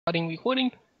Starting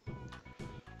recording.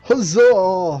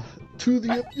 Huzzah! To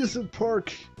the amusement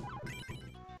park!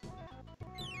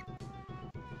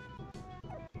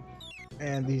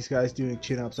 And these guys doing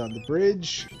chin-ups on the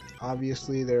bridge.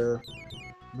 Obviously they're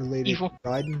related Evil. to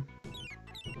riding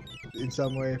in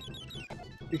some way.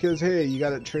 Because hey, you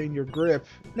gotta train your grip.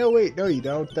 No wait, no you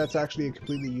don't. That's actually a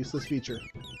completely useless feature.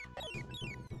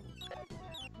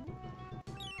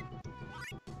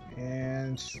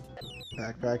 And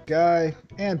backpack guy.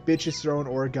 And bitches throwing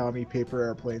origami paper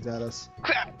airplanes at us.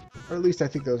 Crap. Or at least I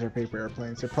think those are paper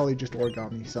airplanes. They're probably just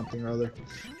origami something or other.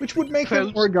 Which would make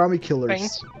them Clothes. origami killers.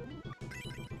 Cranes.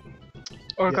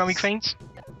 Origami Yes. cranes.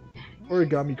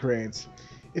 Origami cranes.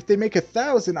 If they make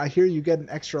 1,000, I hear you get an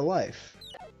extra life.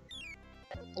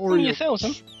 Or Only you-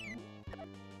 1,000.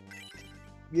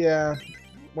 Yeah.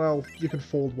 Well, you can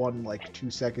fold one in like 2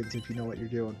 seconds if you know what you're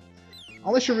doing.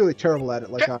 Unless you're really terrible at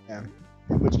it like I am.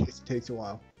 In which case it takes a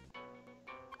while.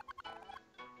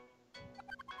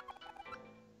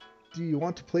 Do you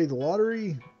want to play the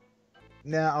lottery?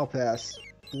 Nah, I'll pass.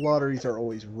 The lotteries are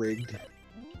always rigged.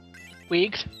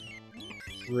 Wigged.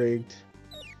 Rigged.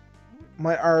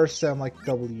 My R's sound like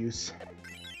W's.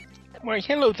 Why,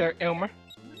 hello there, Elmer.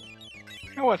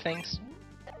 How are things?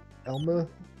 Elma?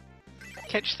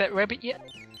 Catch that rabbit yet?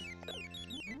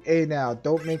 Hey now,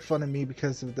 don't make fun of me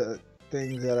because of the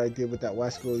thing that I did with that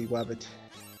Wascally Wabbit.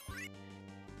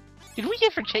 Did we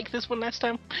ever take this one last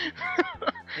time?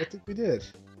 I think we did.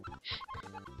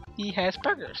 He has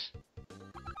burgers.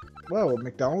 Wow, a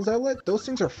McDonald's outlet? Those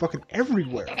things are fucking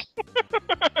everywhere.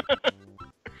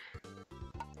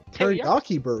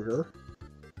 Teriyaki burger?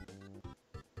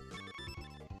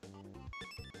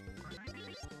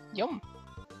 Yum.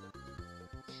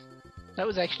 That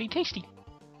was actually tasty.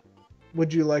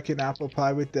 Would you like an apple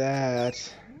pie with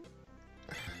that?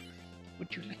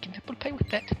 Would you like an apple pie with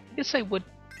that? Yes, I would.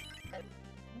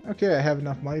 Okay, I have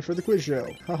enough money for the quiz show.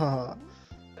 Haha.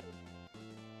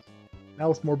 Now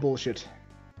it's more bullshit.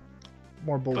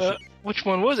 More bullshit. But which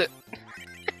one was it?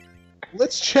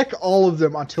 Let's check all of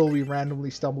them until we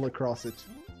randomly stumble across it.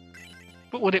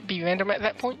 But would it be random at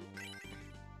that point?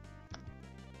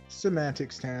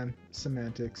 Semantics, Tan.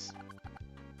 Semantics.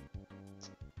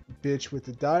 Bitch with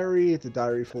the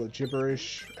diary full of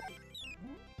gibberish.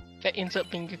 That ends up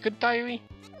being a good diary.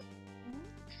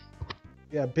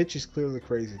 Yeah, bitch is clearly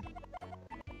crazy.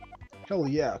 Hell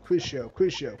yeah, quiz show,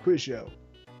 quiz show, quiz show.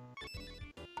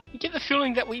 You get the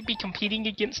feeling that we'd be competing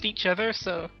against each other,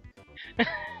 so...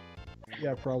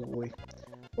 Yeah, probably.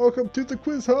 Welcome to the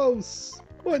quiz house!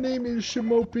 My name is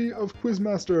Shimopi of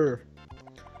Quizmaster.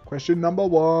 Question number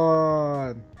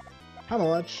 1. How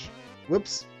much?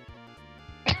 Whoops.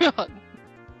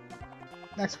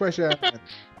 Next question.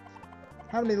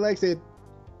 How many legs did...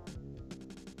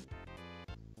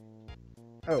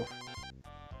 Oh.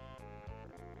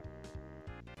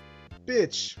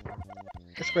 Bitch.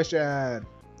 Next question.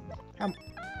 How...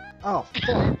 Oh,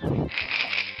 fuck.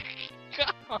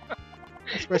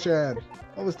 Next question.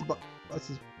 What was the what's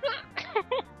his...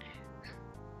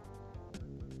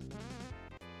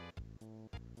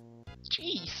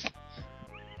 Jeez.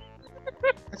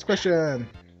 Next question.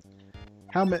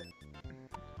 How many...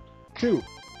 2.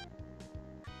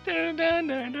 Dun, dun,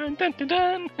 dun, dun, dun, dun,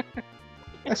 dun.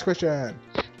 Next question.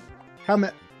 How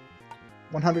many...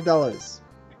 $100.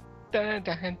 Dun,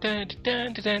 dun, dun,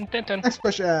 dun, dun, dun, dun. Next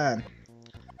question.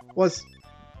 Was...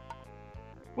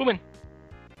 Woman.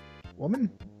 Woman?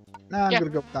 Nah, I'm Yeah,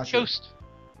 gonna go with not sure. Ghost.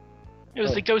 It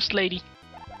was Oh. the ghost lady.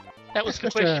 That was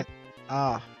Next the question.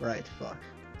 Ah, right, fuck.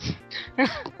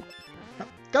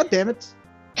 God damn it.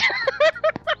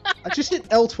 I just hit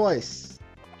L twice.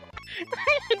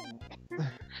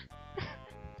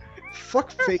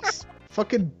 Fuck face.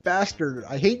 Fucking bastard.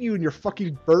 I hate you and your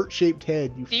fucking Burt-shaped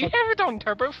head. You Do you fuck... have it on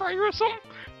Turbo Fire or something?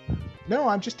 No,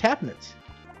 I'm just tapping it.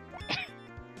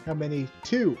 How many?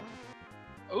 2.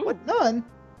 Ooh, What? None?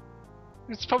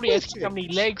 it's probably asking how Bullshit.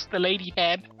 many legs the lady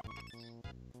had.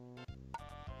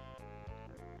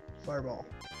 Fireball.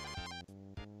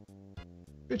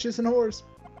 Bitches and whores.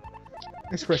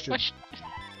 Next question. Question.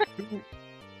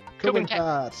 Cobain Cobain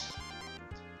cat. cat.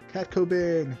 Cat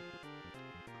Cobain.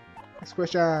 Next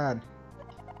question.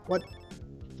 What?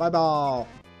 Fireball.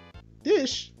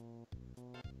 Dish.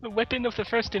 The weapon of the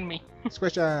first in me. Next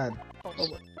question. Oh, Oh,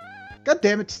 God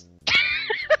damn it.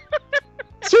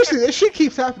 Seriously, this shit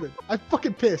keeps happening. I'm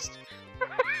fucking pissed.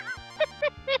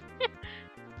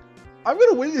 I'm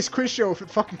gonna win this quiz show if it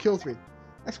fucking kills me.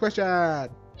 Next question.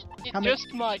 it how many-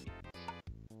 just might.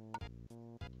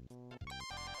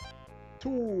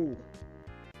 2.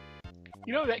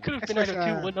 You know, that could have Next been either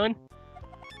question. 2 or none.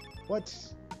 What?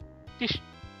 Dish.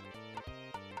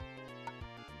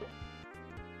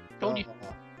 Told you.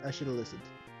 I should have listened.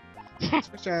 Next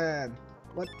question.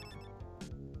 What?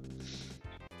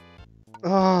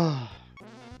 Oh.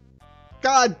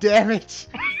 God damn it!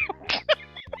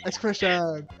 Next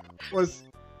question was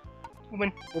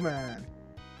Woman. woman.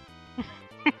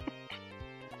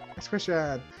 Next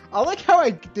question. I like how I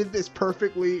did this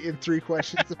perfectly in 3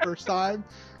 questions the first time,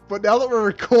 but now that we're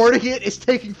recording it, it's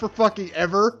taking for fucking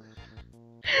ever.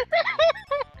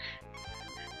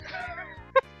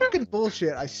 Fucking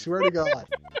bullshit, I swear to God.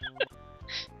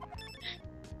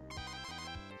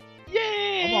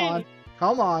 Yay! Come on.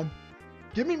 Come on.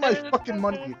 Give me my fucking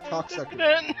money, you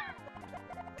cocksucker.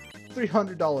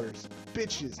 $300.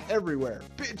 Bitches everywhere.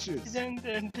 Bitches.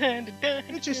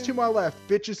 Bitches to my left.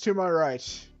 Bitches to my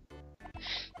right.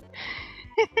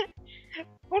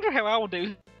 Wonder how I will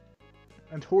do.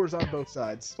 And whores on both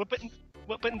sides. What button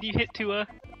do you hit to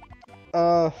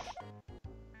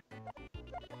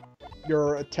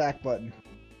Your attack button.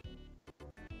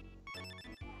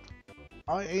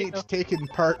 I ain't taking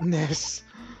part in this.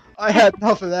 I had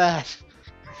enough of that.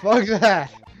 Fuck that.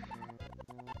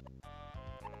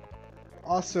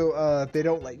 Also, they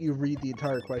don't let you read the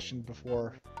entire question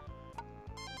before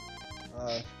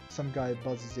some guy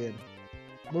buzzes in.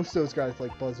 Most of those guys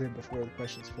like buzz in before the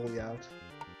question's fully out.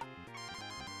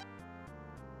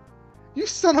 You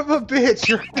son of a bitch!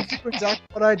 You're gonna do exactly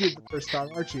what I did the first time,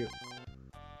 aren't you?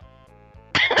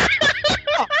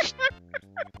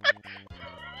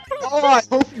 Oh, I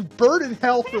hope you burn in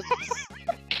hell for this!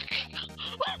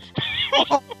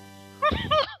 Oh,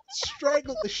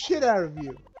 strangle the shit out of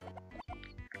you!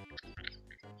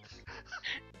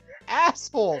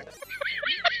 Asshole!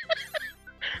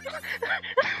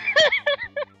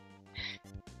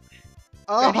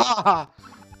 Ah!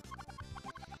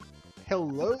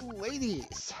 Hello,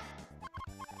 ladies!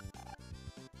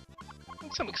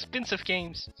 some expensive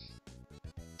games.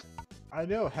 I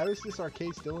know, how is this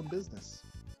arcade still in business?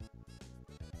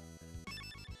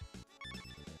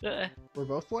 We're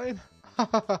both playing?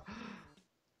 Oh,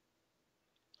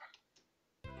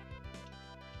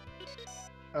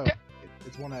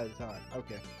 it's one at a time.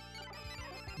 Okay.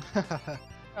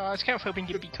 I was kind of hoping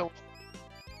you'd be cold.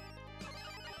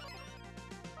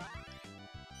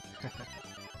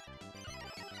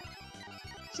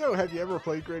 So, have you ever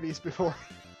played Gradius before?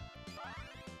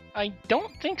 I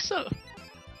don't think so.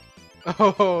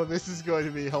 Oh, this is going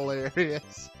to be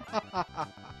hilarious.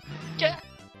 Yeah.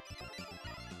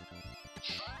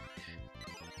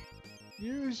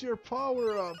 Use your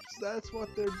power-ups. That's what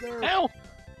they're there. Ow!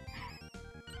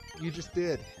 You just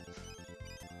did.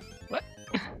 What?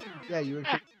 Yeah, you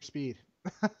increased your speed.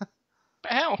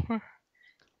 Ow!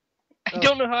 I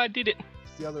don't know how I did it.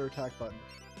 It's the other attack button.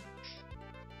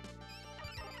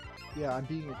 Yeah, I'm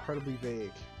being incredibly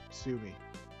vague. Sue me.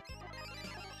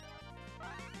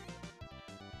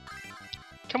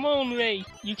 Come on, Ray.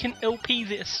 You can LP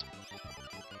this.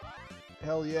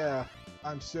 Hell yeah.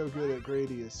 I'm so good at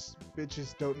Gradius.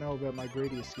 Bitches don't know about my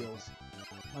Gradius skills.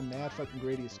 My mad fucking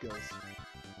Gradius skills.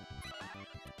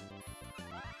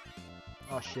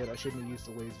 Oh shit, I shouldn't have used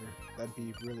the laser. That'd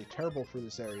be really terrible for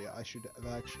this area. I should have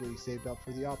actually saved up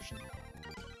for the option.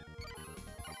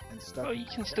 And stuck. Oh, you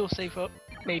can still save up.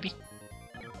 Maybe.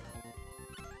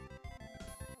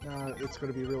 No, it's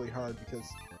gonna be really hard because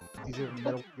these are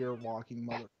Metal Gear walking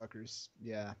motherfuckers.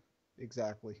 Yeah,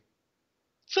 exactly.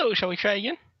 So, shall we try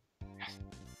again?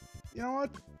 You know what?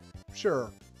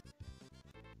 Sure.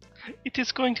 It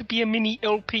is going to be a mini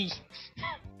LP.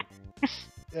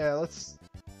 Yeah, let's...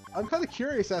 I'm kind of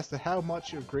curious as to how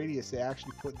much of Gradius they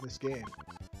actually put in this game.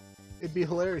 It'd be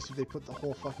hilarious if they put the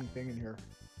whole fucking thing in here.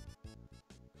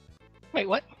 Wait,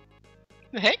 what?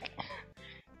 The heck?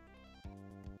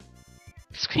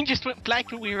 The screen just went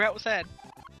black when we were outside.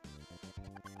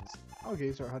 All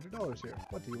games are $100 here.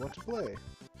 What do you want to play?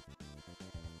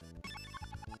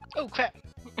 Oh crap.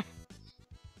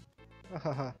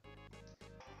 Hahaha.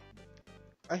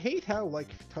 I hate how, like,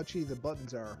 touchy the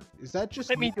buttons are. Is that just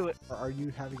Let me do it. Or are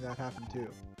you having that happen too?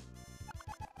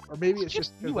 Or maybe it's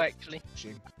just you, actually.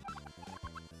 touching.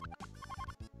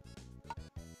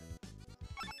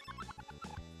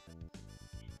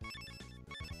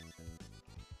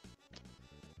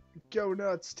 Go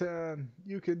nuts, Tan.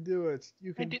 You can do it.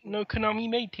 You can. I didn't know Konami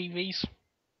made TVs.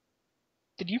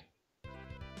 Did you?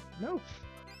 Nope.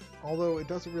 Although it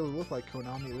doesn't really look like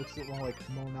Konami, it looks a little more like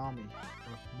Monami.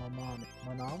 Or Monami.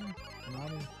 Monami?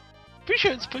 Konami? Pretty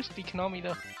sure it's supposed to be Konami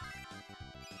though.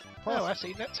 Possibly. Oh, I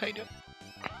see. That's how you do it.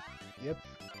 Yep.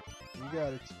 You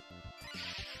got it.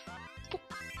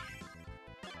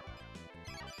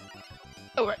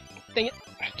 Oh, right. Dang it.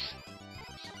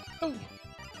 Oh.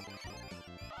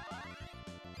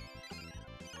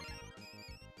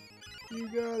 You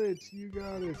got it. You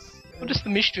got it. What does the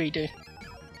mystery do?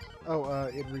 Oh,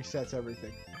 it resets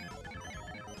everything.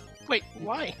 Wait,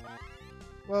 why?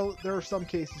 Well, there are some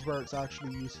cases where it's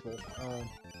actually useful.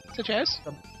 Such as?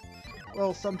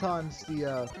 Well, sometimes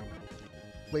the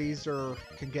laser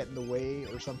can get in the way,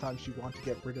 or sometimes you want to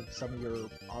get rid of some of your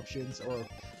options, or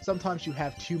sometimes you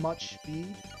have too much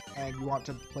speed and you want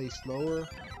to play slower.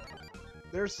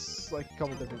 There's like a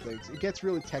couple different things. It gets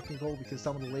really technical because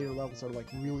some of the later levels are like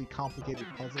really complicated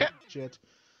puzzle shit.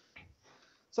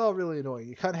 It's all really annoying.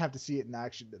 You kind of have to see it in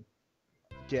action to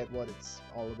get what it's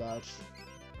all about.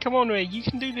 Come on, Ray, you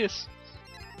can do this.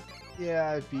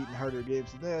 Yeah, I've beaten harder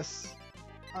games than this.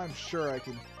 I'm sure I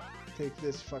can take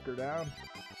this fucker down.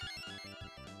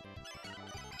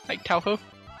 Like Tauho?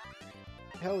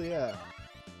 Hell yeah.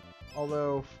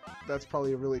 Although, that's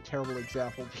probably a really terrible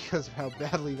example because of how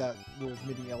badly that little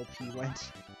mini LP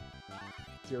went.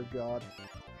 Dear God.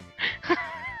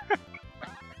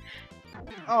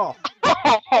 Oh!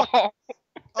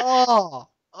 Oh!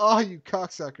 Oh, you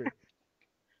cocksucker.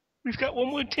 We've got one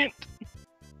more attempt.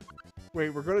 Wait,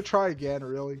 we're gonna try again,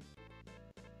 really?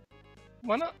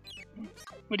 Why not?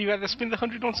 Would you rather spend the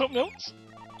 100 on something else?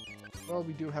 Well,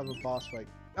 we do have a boss fight.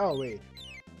 Oh, wait.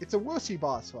 It's a wussy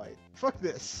boss fight. Fuck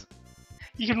this.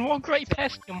 You can walk right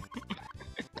past him.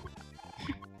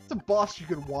 It's a boss you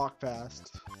can walk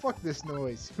past. Fuck this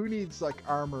noise. Who needs, like,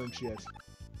 armor and shit?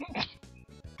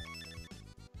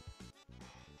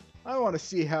 I want to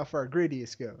see how far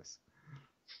Gradius goes.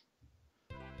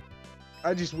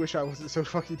 I just wish I wasn't so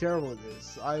fucking terrible at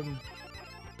this.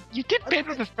 You did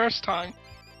better the first time.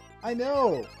 I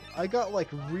know! I got, like,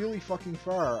 really fucking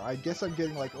far. I guess I'm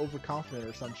getting, like, overconfident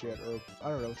or some shit. Or, I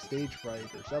don't know, stage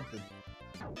fright or something.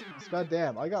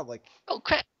 Goddamn, I got, like... Oh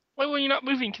crap! Why were you not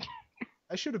moving?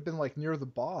 I should have been, like, near the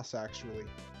boss, actually.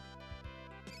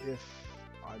 If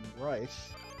I'm right.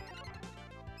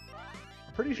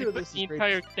 I'm pretty sure this is the great.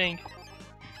 entire thing.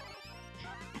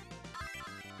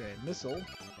 Okay, missile.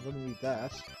 I'm gonna need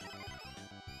that.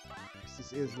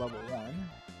 This is level 1.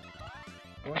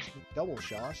 I want to do double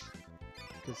shot.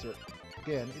 Because,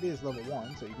 again, it is level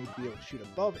 1, so you need to be able to shoot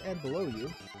above and below you.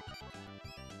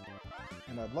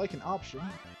 And I'd like an option,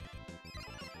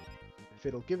 if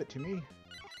it'll give it to me,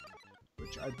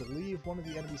 which I believe one of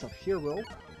the enemies up here will.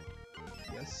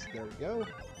 Yes, there we go.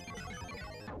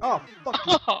 Oh, fuck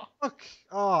you. Fuck!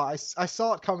 Oh, I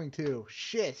saw it coming too.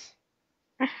 Shit.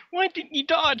 Why didn't you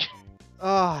dodge?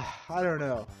 Ah, I don't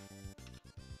know.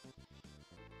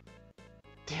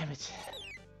 Damn it.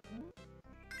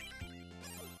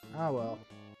 Ah well.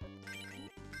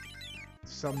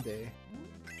 Someday.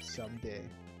 Someday.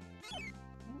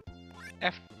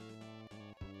 After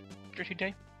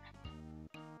today.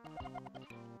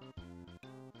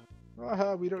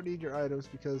 Haha, we don't need your items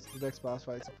because the next boss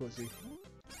fight's a pussy.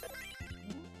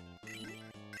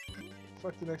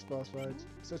 Fuck the next boss fight.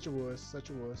 Such a wuss, such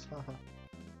a wuss, haha.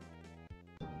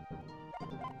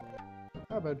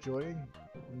 How about joining?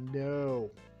 No.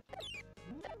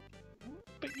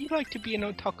 But you like to be an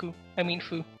otaku. I mean,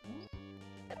 foo.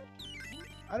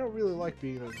 I don't really like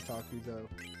being an otaku though.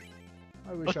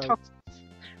 I wish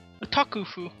Otaku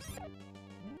foo.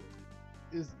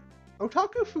 Is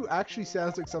otaku fu actually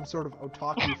sounds like some sort of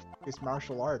otaku focused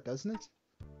martial art, doesn't it?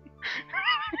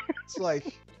 It's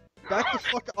like, back the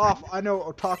fuck off, I know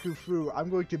otaku fu, I'm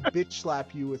going to bitch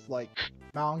slap you with like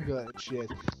manga and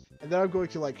shit. And then I'm going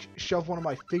to like shove one of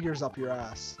my figures up your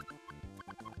ass.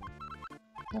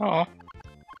 Aw.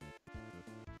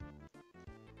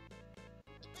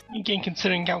 Again,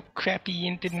 considering how crappy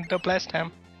you did in the last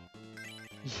time.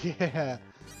 Yeah.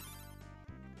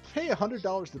 Pay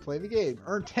 $100 to play the game.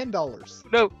 Earn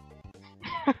 $10. No.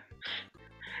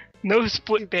 No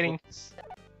split betting.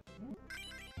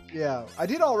 Yeah, I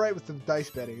did alright with the dice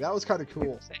betting. That was kind of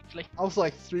cool. Actually. I was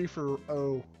like 3 for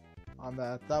 0 on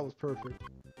that. That was perfect.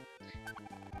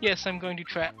 Yes, I'm going to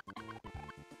trap.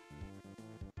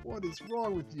 What is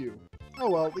wrong with you? Oh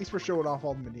well, at least we're showing off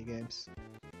all the minigames.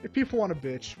 If people want to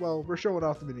bitch, well, we're showing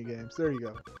off the minigames. There you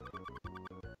go.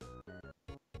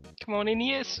 Come on,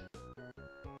 NES.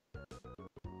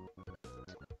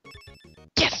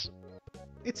 Yes!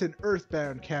 It's an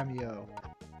Earthbound cameo.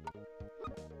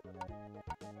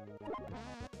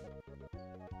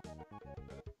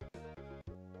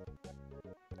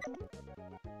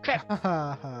 Crap.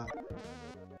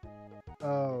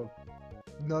 Oh,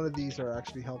 none of these are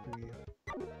actually helping you.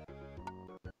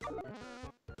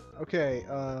 Okay,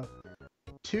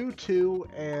 2-2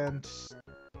 and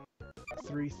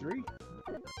 3-3.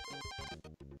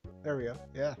 There we go.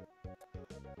 Yeah.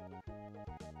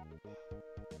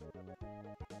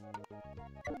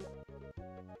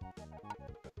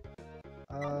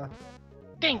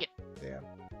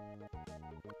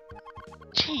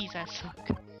 Jeez, I suck.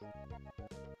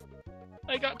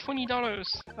 I got $20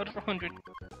 out of 100.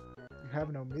 You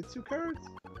have no Mitsu cards?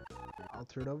 I'll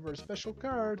turn over a special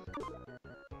card.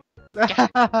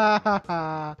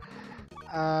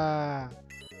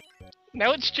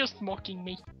 Now it's just mocking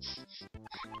me.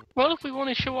 Well, if we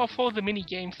want to show off all the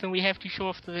mini-games, then we have to show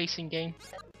off the racing game.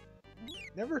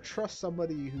 Never trust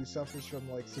somebody who suffers from,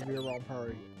 like, severe ROM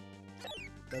party.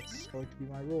 That's going to be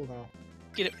my rule now.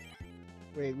 Get it.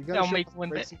 Wait, we gotta I'll show make off one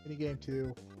the bet. racing minigame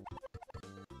too.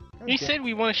 You said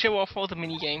we want to show off all the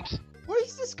mini-games. Why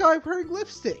is this guy wearing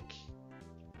lipstick?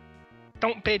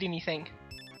 Don't bet anything.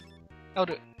 I'll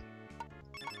do it.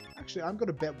 Actually, I'm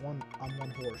gonna bet one on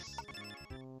one horse.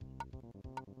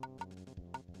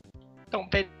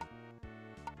 Don't bet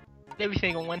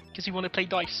everything on one, because you want to play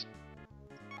dice.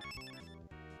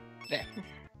 There.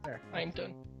 There. I am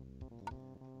done.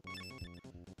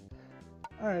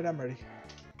 Alright, I'm ready.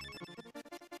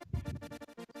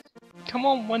 Come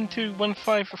on, 1, 2, 1,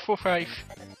 5, or 4, 5.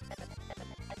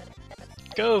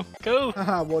 Go, go!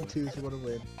 Haha, 1, 2 is what a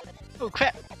win. Oh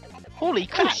crap! Holy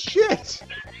Oh crap! shit!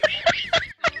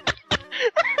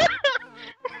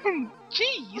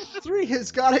 Jeez! 3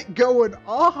 has got it going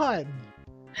on!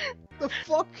 The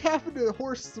fuck happened to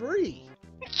horse 3?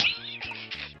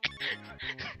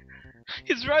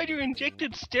 His rider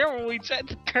injected steroids at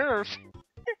the curve.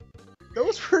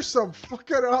 Those were some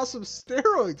fucking awesome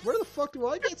steroids. Where the fuck do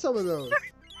I get some of those?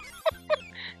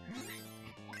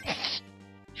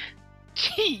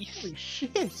 Jeez! Holy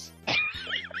shit!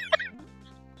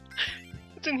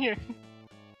 What's in here?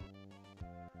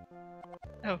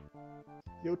 Oh.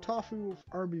 Yotafu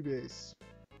Army Base.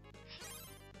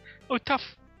 Oh,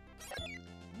 tough.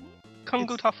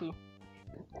 Kongo Tofu.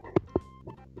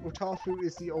 Otafu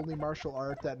is the only martial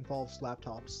art that involves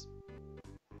laptops.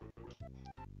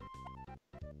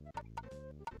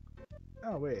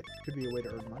 Oh wait, could be a way to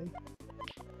earn money.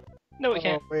 No, it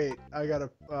can't. Oh wait, I gotta.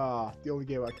 The only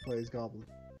game I can play is Goblin.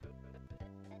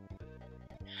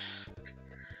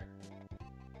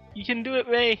 You can do it,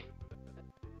 Ray.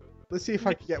 Let's see if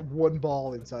I can get one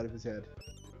ball inside of his head.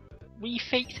 We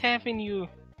faked having you.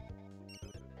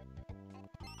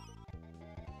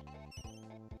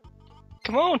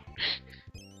 Come on!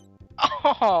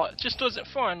 Oh, it just doesn't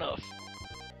far enough.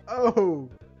 Oh!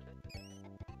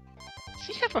 Does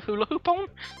he have a hula hoop on?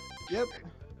 Yep.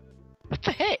 What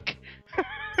the heck?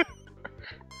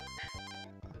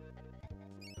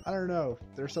 I don't know.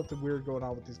 There's something weird going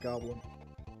on with this goblin.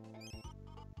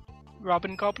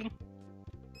 Robin Goblin?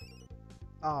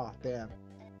 Ah, damn.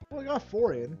 Well, I got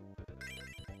 4 in.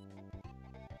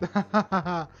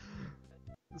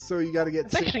 So you gotta get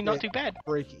It's actually not too bad.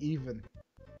 break even.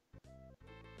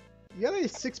 You gotta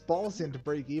get 6 balls in to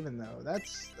break even though.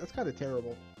 That's kind of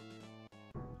terrible.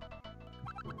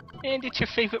 And it's your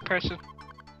favorite person.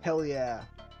 Hell yeah.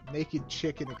 Naked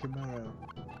chick in a kimono.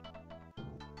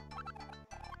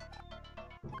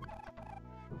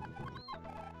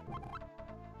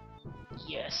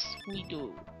 Yes, we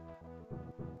do.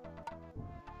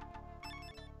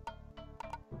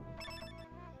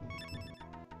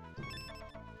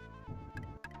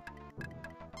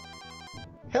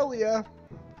 Hell yeah.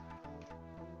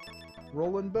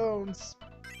 Rolling bones.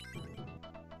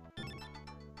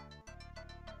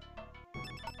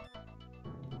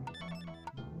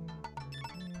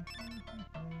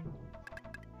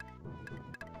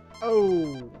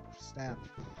 Oh, snap.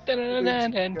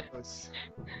 Dun-dun-dun-dun. Goes.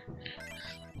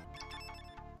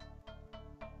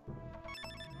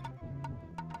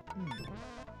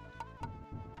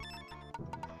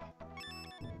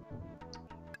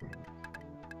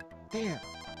 Damn.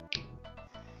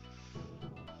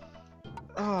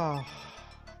 Ah.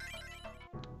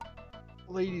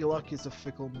 Lady Luck is a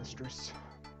fickle mistress.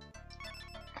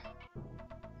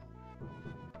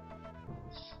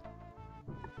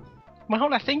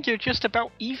 Well, I think you're just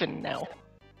about even now.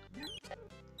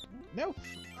 Nope.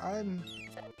 I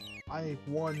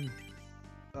won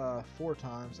 4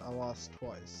 times. I lost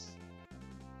twice.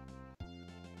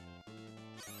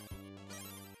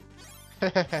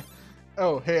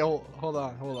 Oh, hey, hold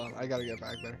on. I gotta get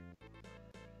back there.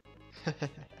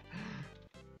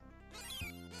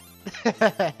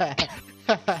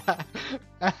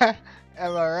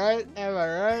 Am I right? Am I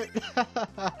right?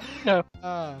 No.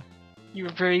 You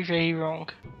were very, very wrong.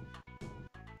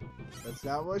 That's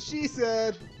not what she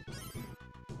said.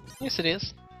 Yes, it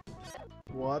is.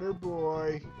 Water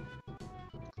boy.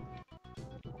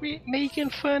 Quit making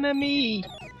fun of me.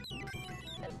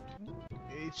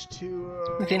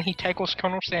 H2O. Then he tackles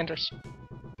Colonel Sanders.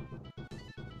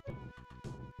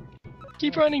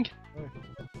 Keep running. Hey.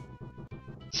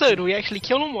 So, do we actually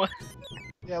kill him or?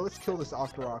 Yeah, let's kill this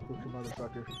Octorok looking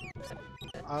motherfucker.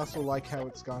 I also like how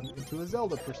it's gone into a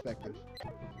Zelda perspective.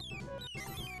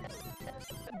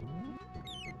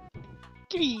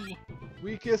 Gee!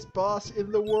 Weakest boss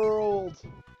in the world!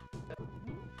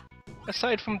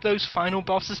 Aside from those final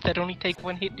bosses that only take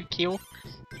one hit to kill.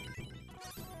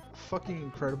 Fucking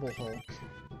Incredible Hulk.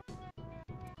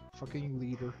 Fucking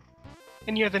leader.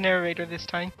 And you're the narrator this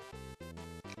time.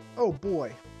 Oh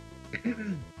boy.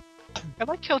 I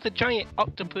like how the giant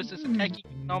octopus is attacking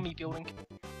the Konami building.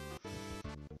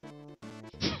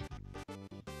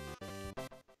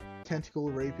 Tentacle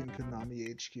rape in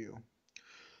Konami HQ.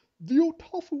 The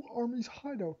Otafu army's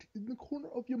hideout in the corner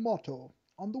of Yamato.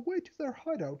 On the way to their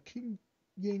hideout, King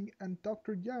Ying and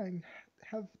Dr. Yang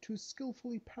have to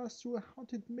skillfully pass through a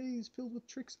haunted maze filled with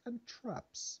tricks and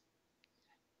traps.